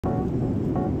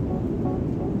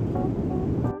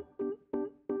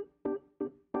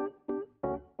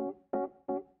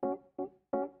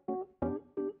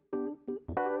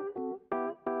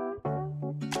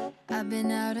been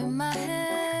out of my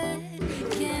head,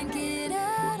 can't get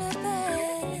out of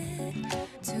bed.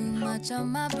 Too much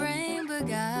on my brain, but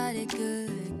got it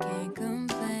good, can't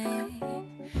complain.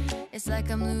 It's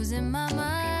like I'm losing my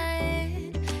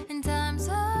mind, and time's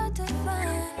hard to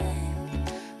find.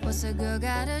 What's a girl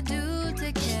gotta do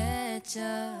to catch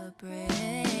a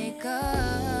break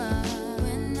up?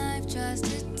 When life tries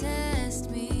to test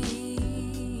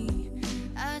me,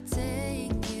 I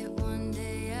take it one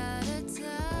day at a time.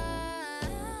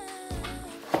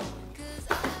 'Cause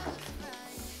I was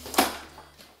right.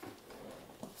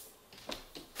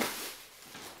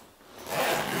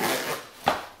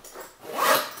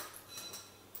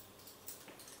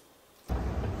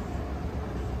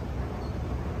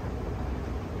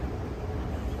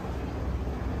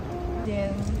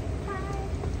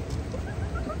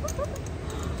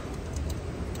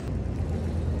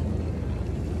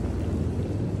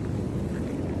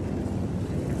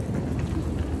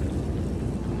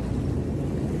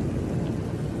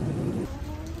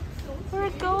 We're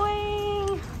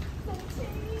going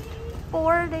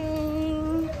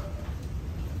boarding.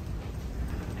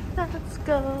 Let's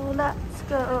go, let's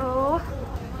go.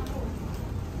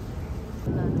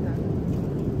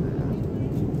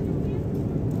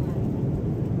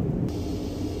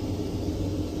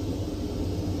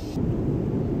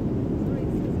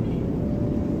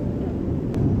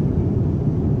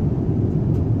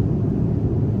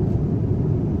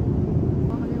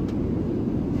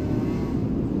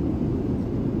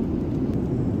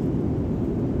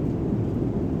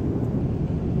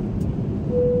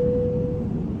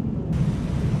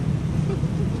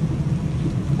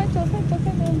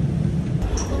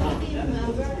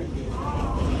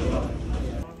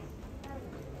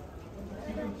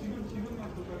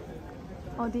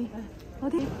 어디?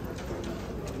 어디?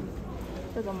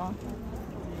 这个吗？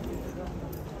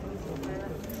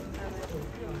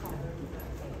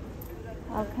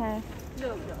 OK，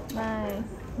 nice，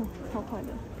 超快的。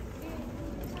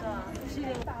对啊，是一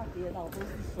个大跌倒都是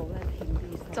手在平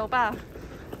地上。走吧。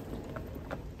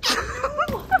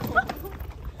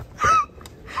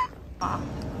啊！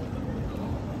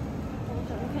我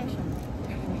想去看什么？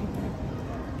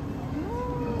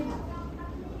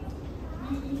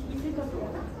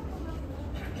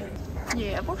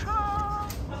也不差。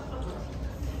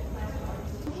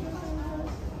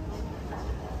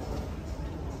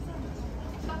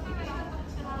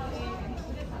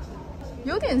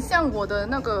有点像我的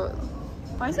那个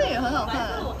白色也很好看。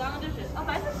白色我刚刚就觉得，哦，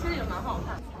白色其实也蛮好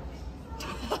看。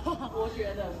我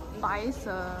觉得白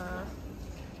色。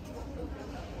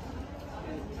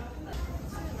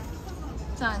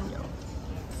占有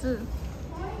是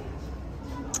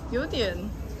有点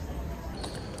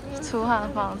出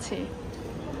汗放弃。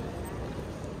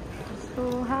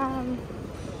出汗。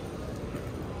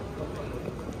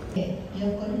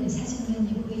 여권을 사전면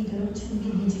입구이도록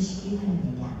준비해 주시기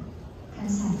바랍니다.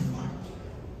 감사합니다.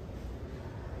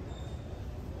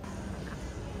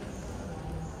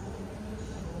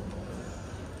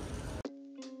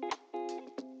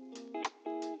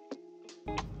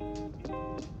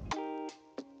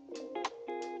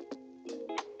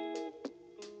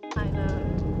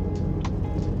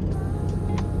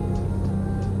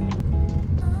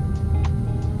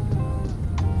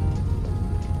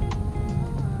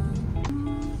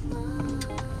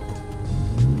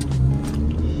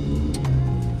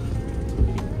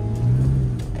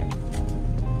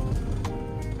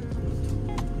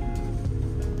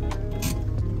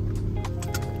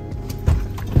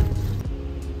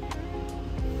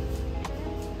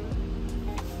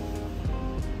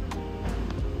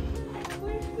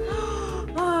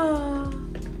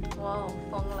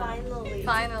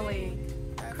 Finally,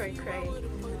 cray cray.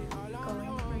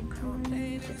 Going cray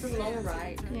cray. It's a long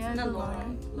ride. Yeah, not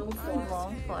it's a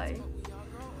long flight.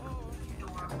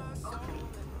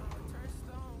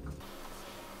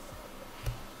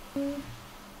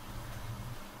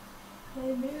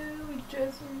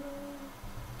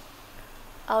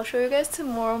 I'll show you guys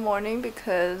tomorrow morning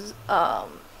because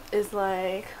it's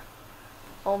like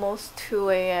almost 2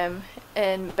 a.m.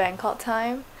 in Bangkok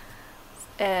time.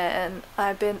 And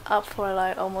I've been up for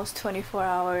like almost 24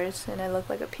 hours and I look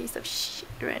like a piece of shit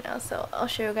right now, so I'll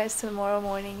show you guys tomorrow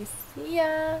morning. See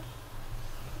ya!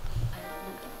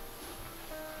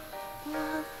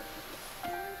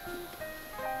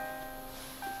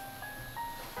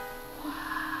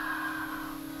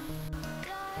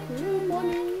 Good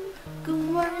morning! Good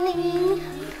morning!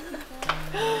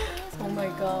 Oh my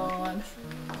god!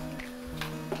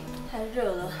 太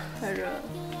热了，太热了，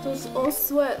都是 all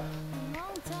sweat。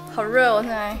 好热哦，现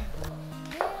在。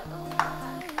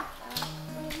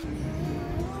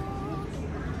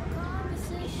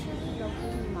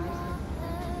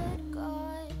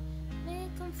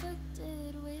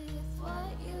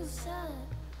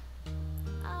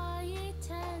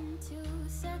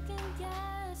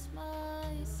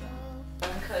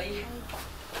以，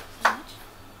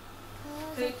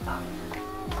可以绑。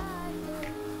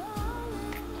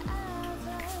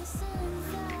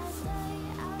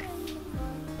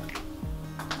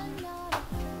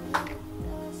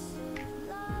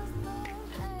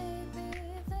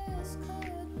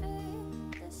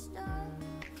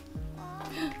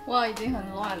哇，已经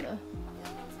很乱了。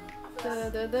噔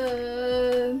噔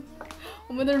噔，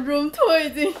我们的 room tour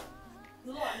已经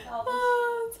乱到超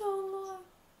乱。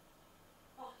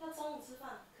哦，要中午吃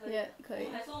饭，可以。也可以。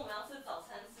还说我们要吃早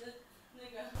餐，吃那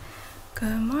个。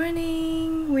Good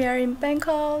morning. We are in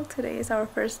Bangkok. Today is our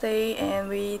first day, and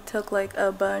we took like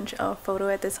a bunch of photo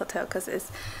at this hotel because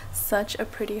it's such a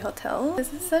pretty hotel.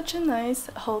 This is such a nice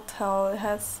hotel. It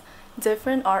has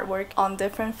different artwork on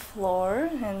different floor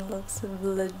and looks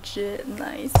legit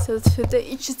nice. So today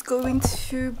it's just going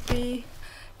to be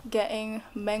getting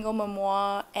mango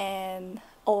memoir and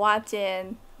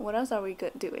owajen. What else are we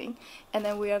doing? And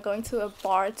then we are going to a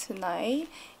bar tonight,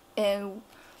 and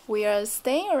we are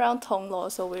staying around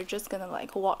Thonglor, so we're just gonna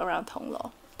like walk around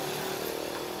Thonglor.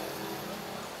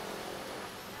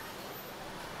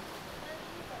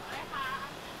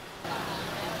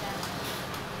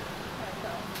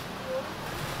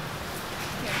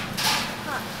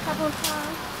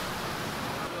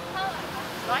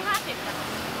 $150。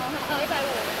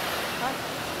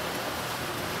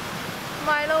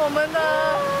买了我们的。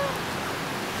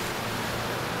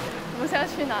我们现在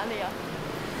去哪里啊？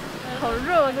好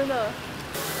热，真的。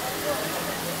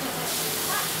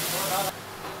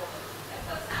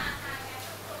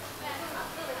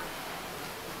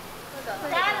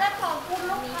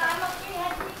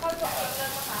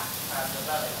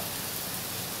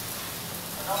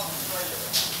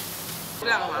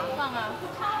亮吗？放啊。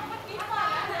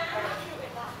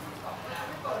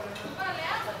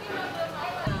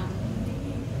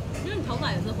因为你头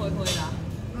发也是灰灰的、啊。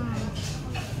嗯。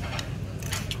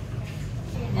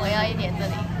我要一点这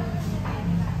里。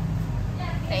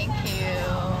Thank you.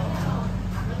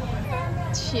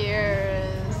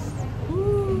 Cheers.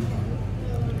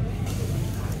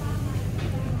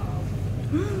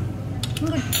 那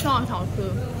个超好吃。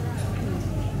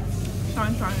酸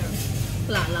酸的。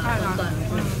辣酸酸。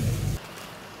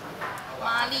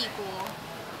麻力锅。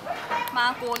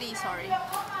麻锅粒 ，sorry。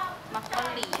麻锅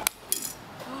粒。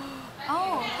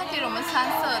哦，他给了我们3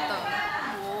色的。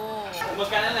哦。我们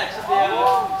刚才来吃的。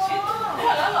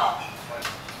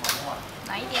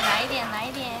拿一点，拿一点，拿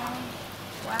一点。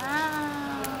哇！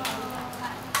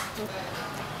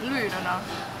绿的呢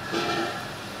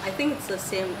I think it's the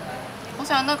same. 我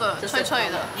喜欢那个脆脆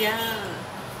的。Yeah.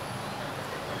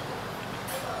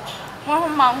 我喜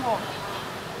欢芒果，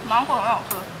芒果很好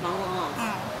吃。芒果很好吃。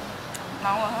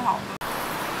芒果很好吃。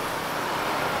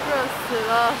热死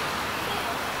了。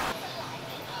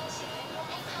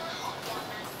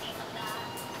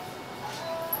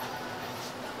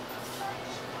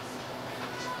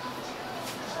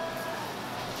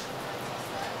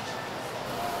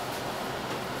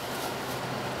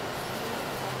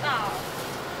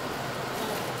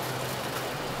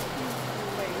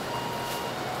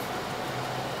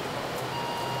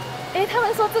哎，他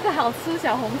们说这个好吃，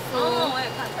小红书。哦，我也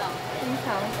看到。经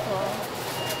常说，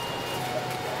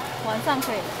晚上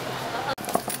可以。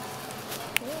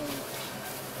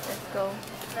Let's go.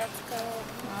 Let's go.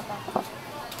 拿吧。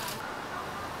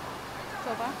走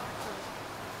吧。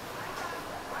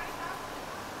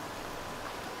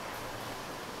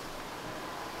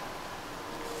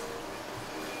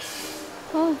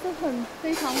哦，这很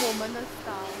非常我们的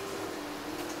style。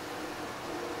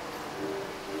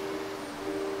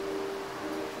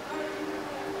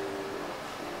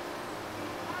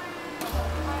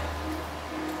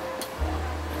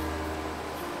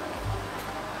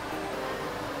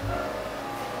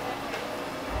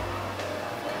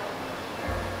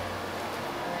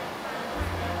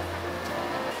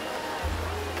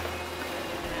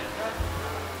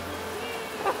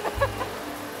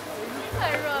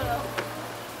太热了。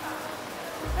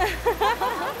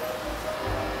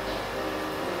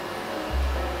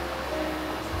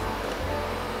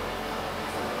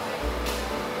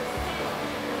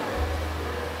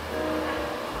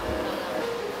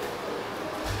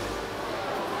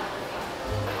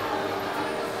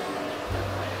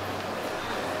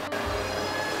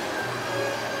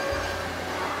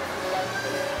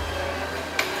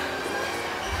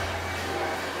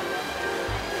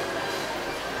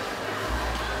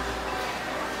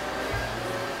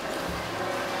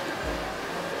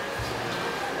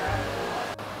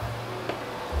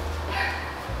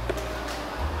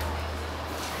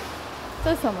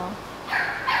这是什么？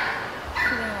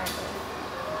是另外一个。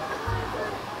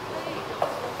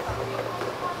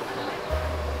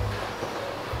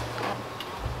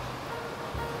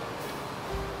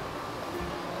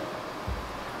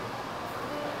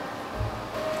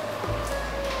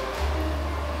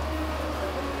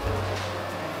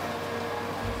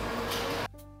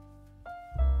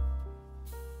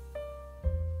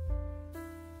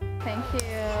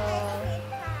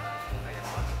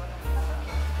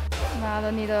拿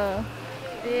了你的，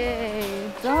耶，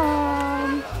赞！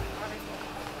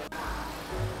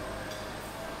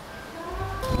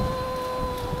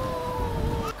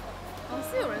哦，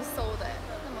是有人收的哎，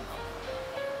那么好。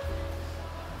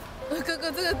哥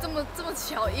哥，这个这么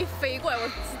巧，一飞过来我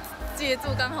接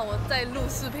住，刚好我在录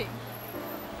视频。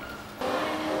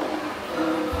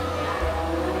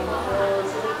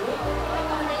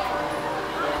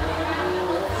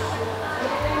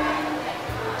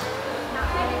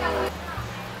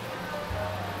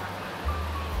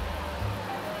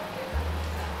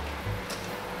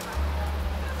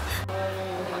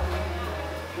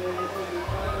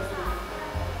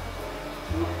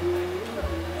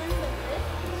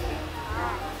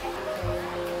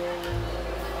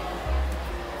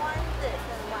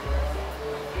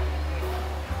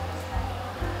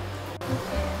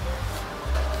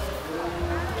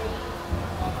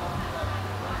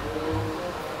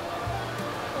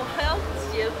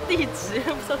地址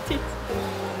不知道地址。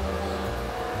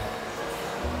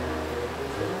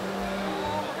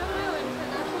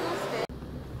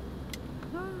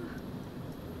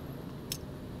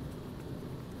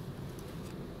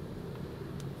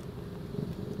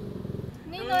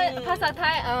นี่เลยภาษาไท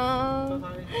ย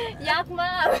ยากม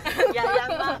ากยาก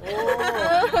มาก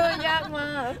ยากม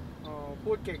าก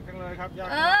พูดเก่งจังเลยครับยาก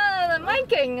แต่ไม่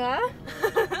เก่งอะ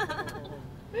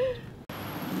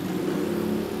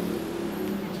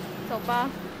走吧。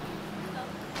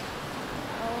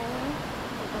哦，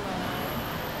走过来，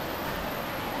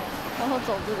然后走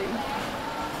这里。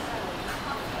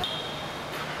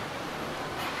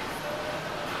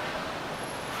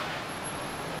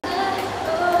就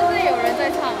是有人在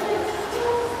唱。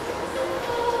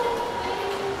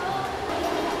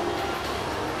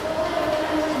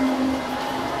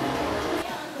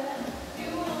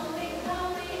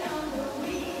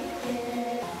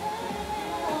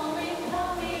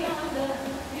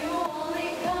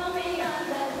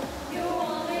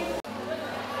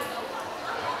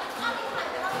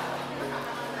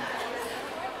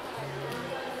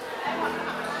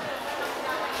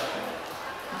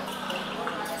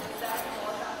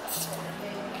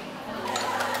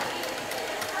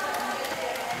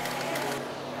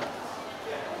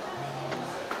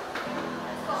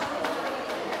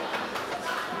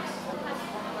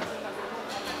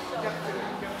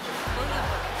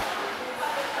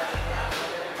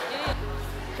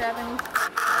Japanese.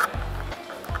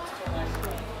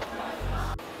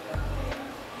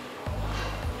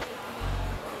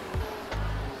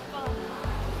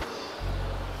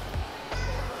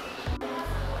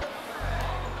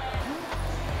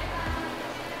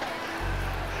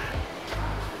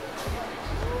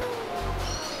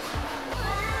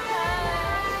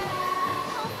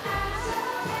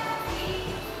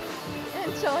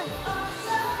 Enjoy.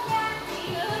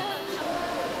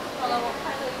 好了，我拍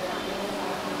了一下。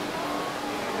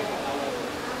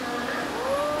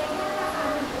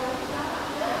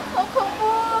好恐怖！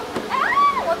啊，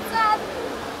我站，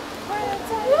我也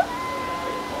站。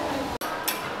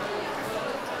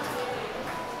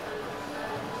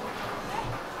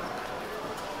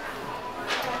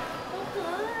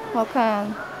好看。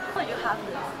Oh, you have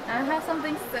this. I have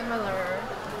something similar.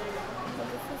 So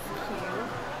this is cute.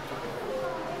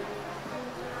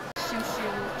 咻咻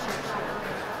咻咻。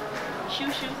咻咻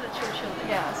是球球的。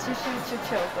Yeah， 咻咻咻咻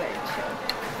对球。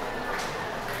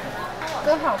都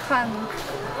好看。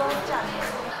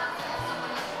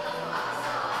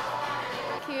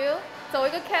Q， 走一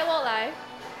个 catwalk 来。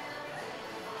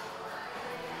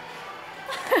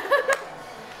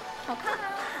好看啊。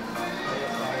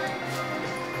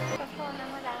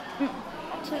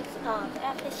要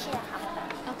配蟹好的。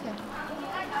OK。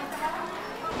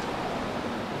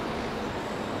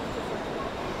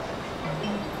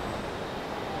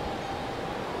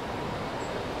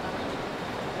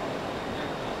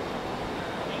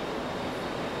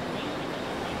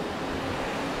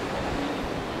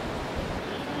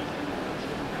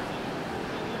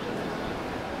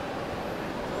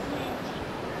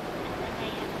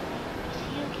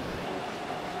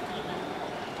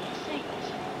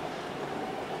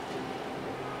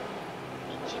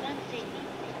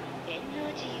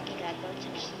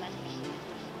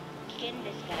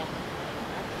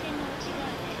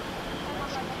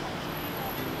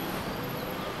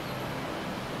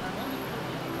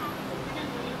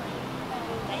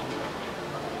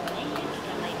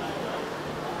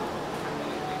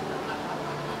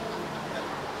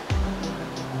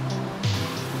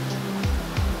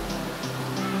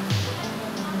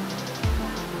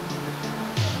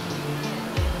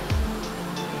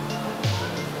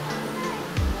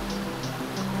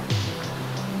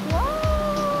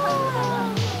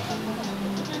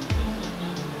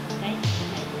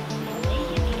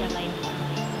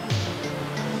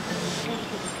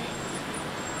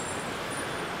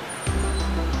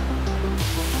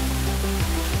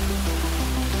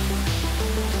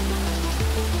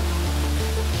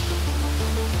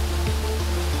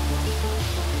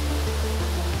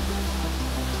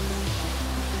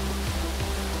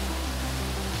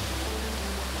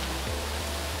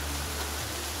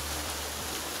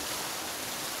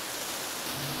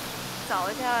找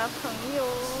一下朋友，不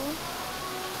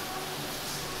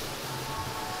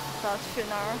知道去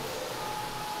哪儿。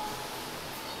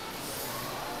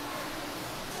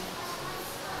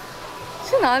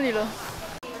去哪里了？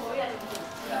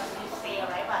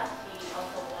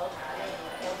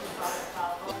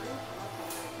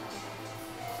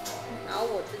然后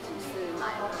我自己是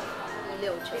买了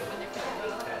16圈。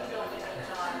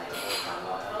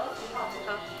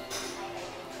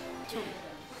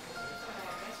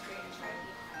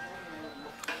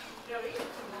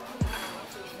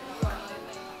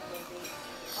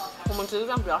我们其实这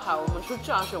样比较好，我们去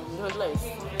驾训我们就会累死。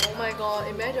Oh my god!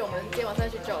 Imagine 我们今天晚上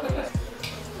去教练。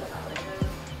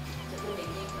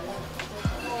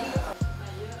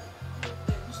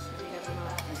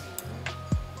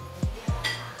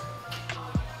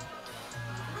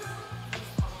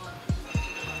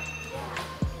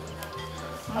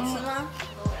好吃吗？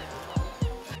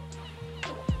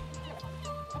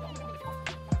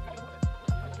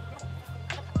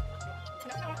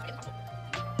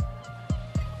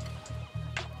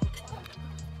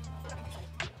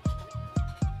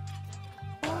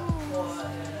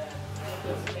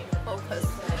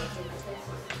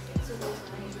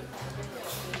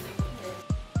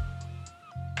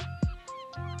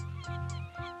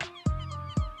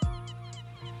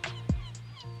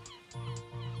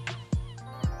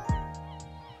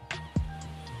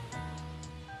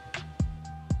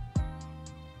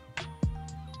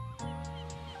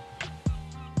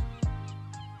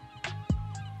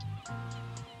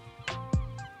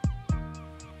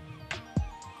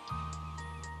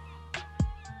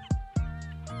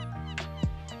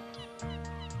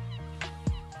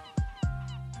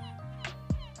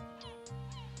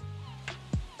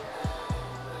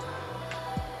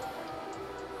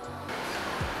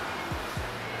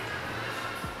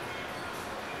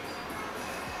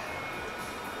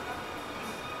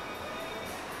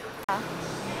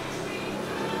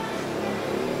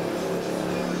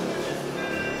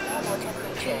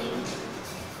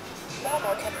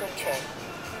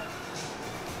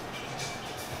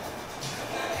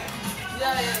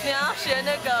你要学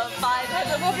那个摆那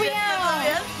个，我不要，这边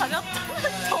好像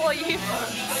脱衣服。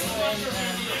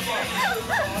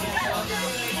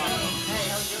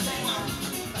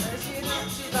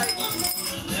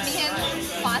明天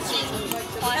滑行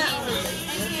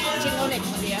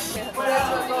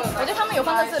我觉得他们有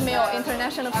方式是没有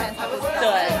international fans， 他不知道。对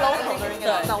 ，local 的人应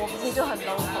该知道，我们自己就很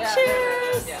local。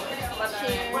Cheers。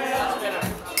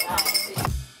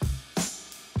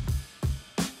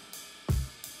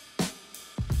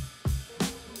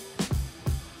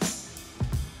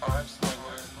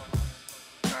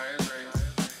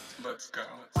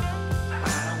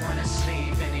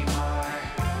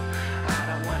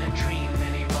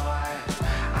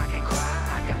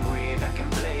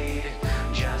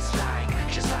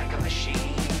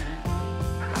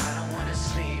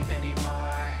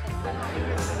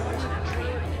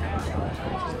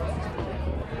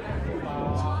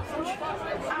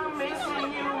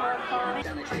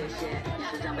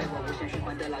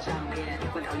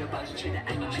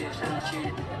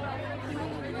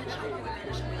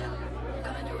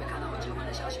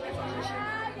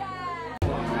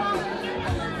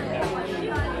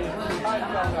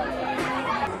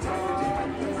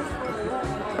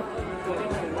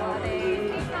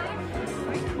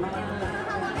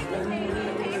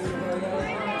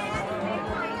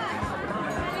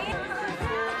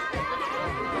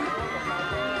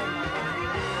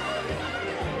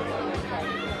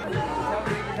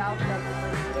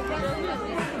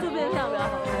这边像比较好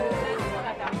看。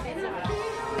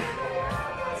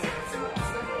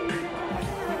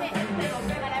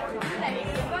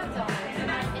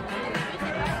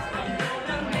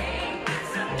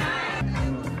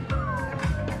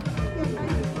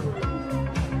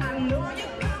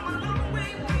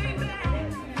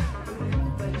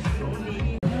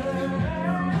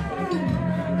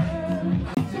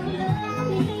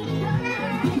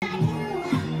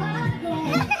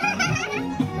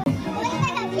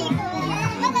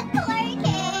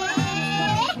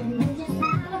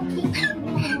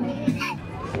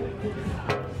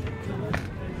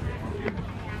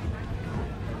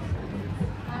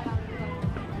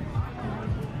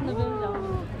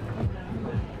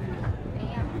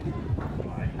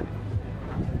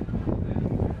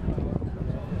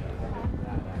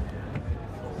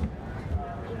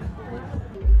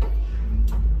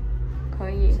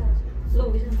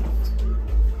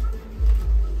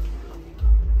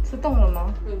是动了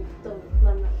吗？动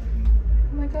慢慢。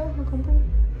Oh my god， 好恐怖！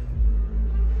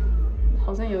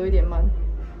好像有一点慢，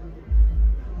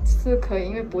是可以，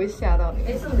因为不会吓到你。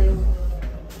哎，是没有。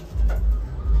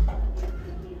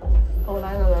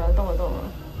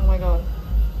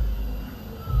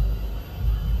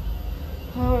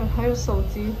着手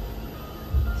机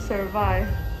survive，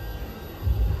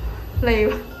 累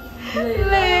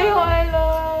坏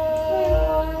了，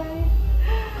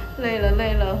累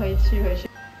了，回去。